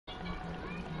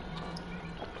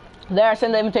There, I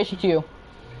sent the invitation to you.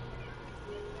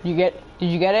 Did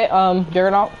you get it,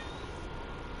 Juggernaut?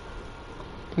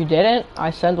 You didn't? I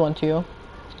sent one to you.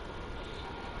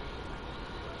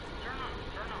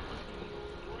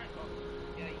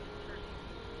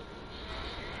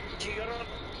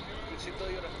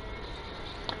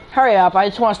 Hurry up, I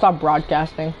just want to stop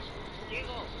broadcasting.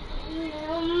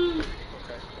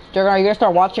 Juggernaut, are you gonna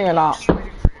start watching or not?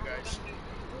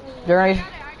 Juggernaut,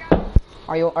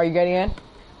 are you getting in?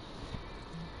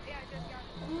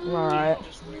 Alright.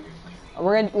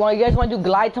 You guys wanna do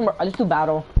glide tomorrow? Let's do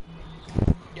battle.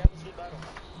 Yeah, let's do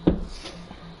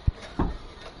battle.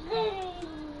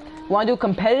 Wanna do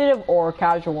competitive or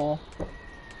casual?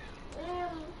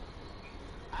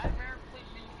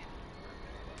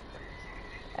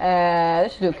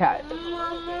 Let's do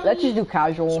Let's just do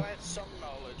casual. So I had some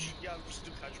knowledge. Yeah, let's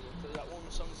do casual, because that one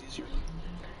sounds easier.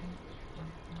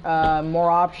 More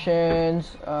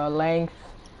options, length.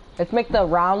 Let's make the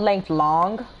round length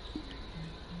long.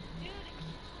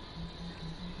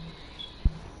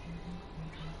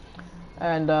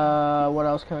 And what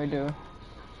else can we do?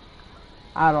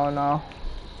 I don't know.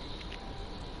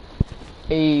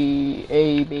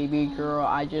 Hey, baby girl,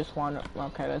 I just wanna.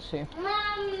 Okay, let's see.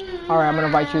 All right, I'm gonna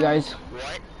invite you guys.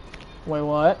 What? Wait,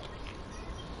 what?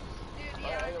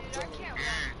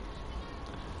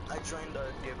 I joined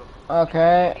Diego.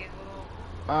 Okay.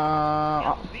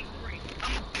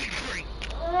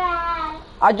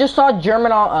 I just saw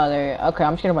German on. Oh, there. Okay,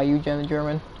 I'm just gonna invite you,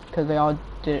 German, because they all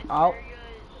did it. Oh.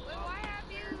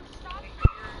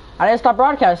 I didn't stop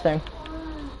broadcasting.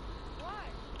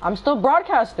 I'm still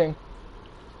broadcasting.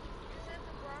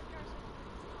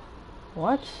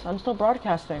 What? I'm still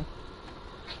broadcasting.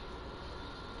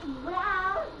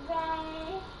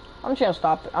 I'm just gonna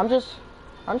stop it. I'm just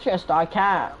gonna stop. I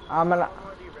can't. I'm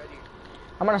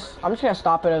just gonna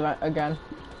stop it again.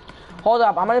 Hold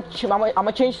up. I'm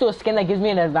gonna change to a skin that gives me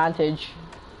an advantage.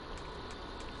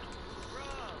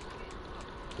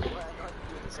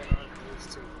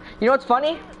 You know what's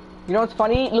funny? You know what's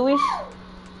funny, Luis?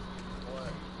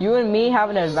 You and me have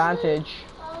an advantage.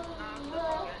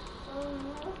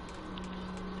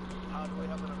 How do we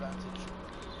have an advantage?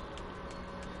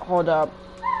 Hold up.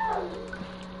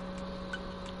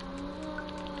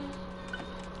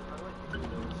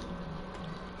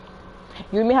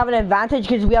 You and me have an advantage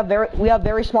because we have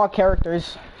very small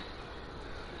characters.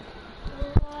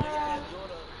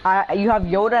 You have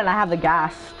Yoda and I have the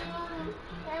ghast.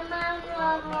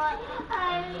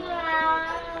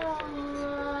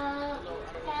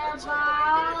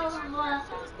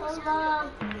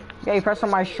 Yeah, you press on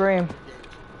my stream.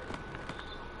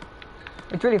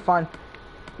 It's really fun.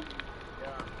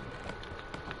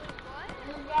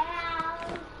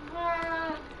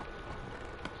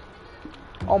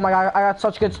 Oh my god, I got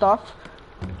such good stuff.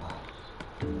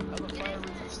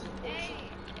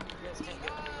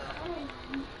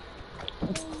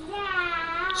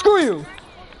 Screw you!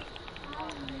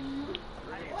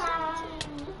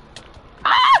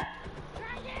 Ah!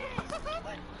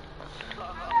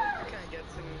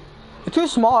 You're too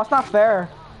small, it's not fair.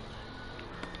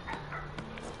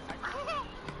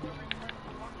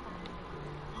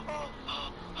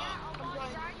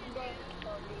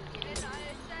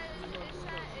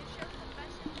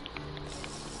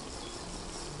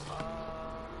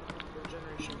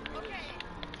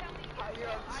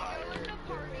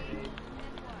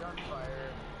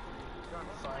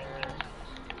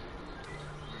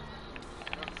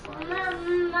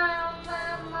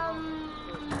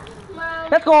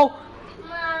 Let's go!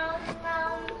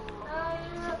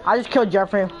 I just killed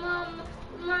Jeffrey.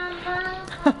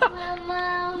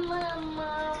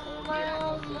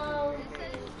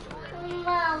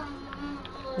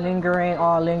 Lingering,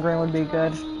 oh, lingering would be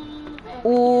good.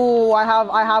 Ooh, I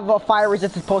have a fire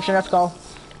resistance potion. Let's go.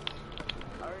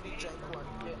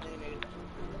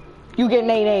 You get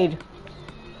nade.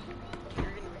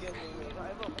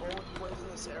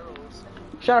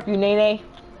 Shut up, you nene.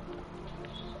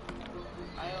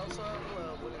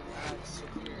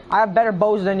 I have better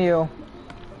bows than you.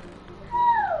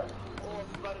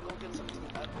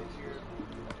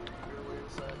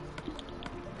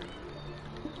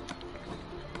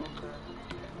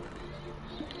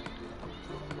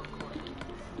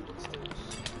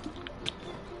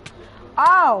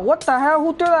 Ow! What the hell?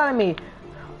 Who threw that at me?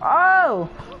 Oh!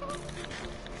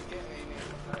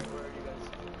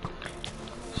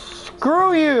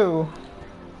 Screw you!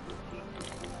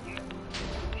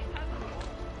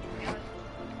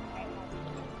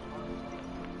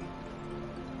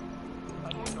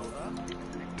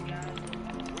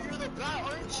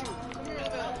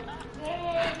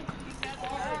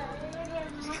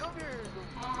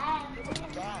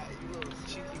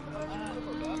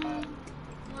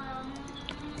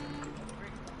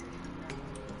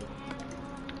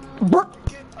 Brr. I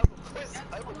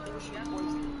have a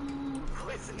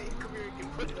poison come here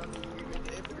and put it on you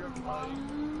if you're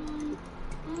fine.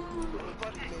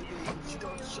 Buddy, maybe you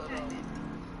don't shut up.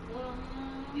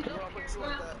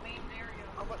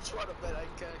 How much you wanna bet I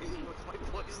can hit you with my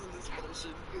poisonous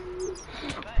potion?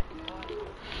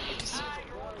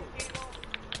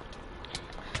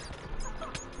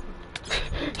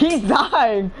 He's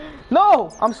dying!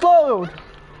 No! I'm slowed!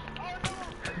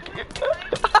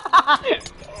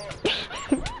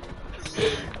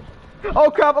 Oh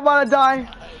crap, I'm about to die!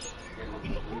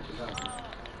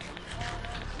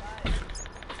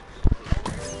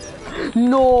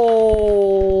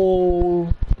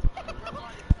 No!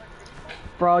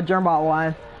 Bro, Germbot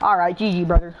won. Alright, GG,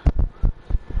 brother.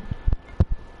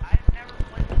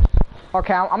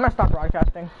 Okay, I'm gonna stop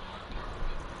broadcasting.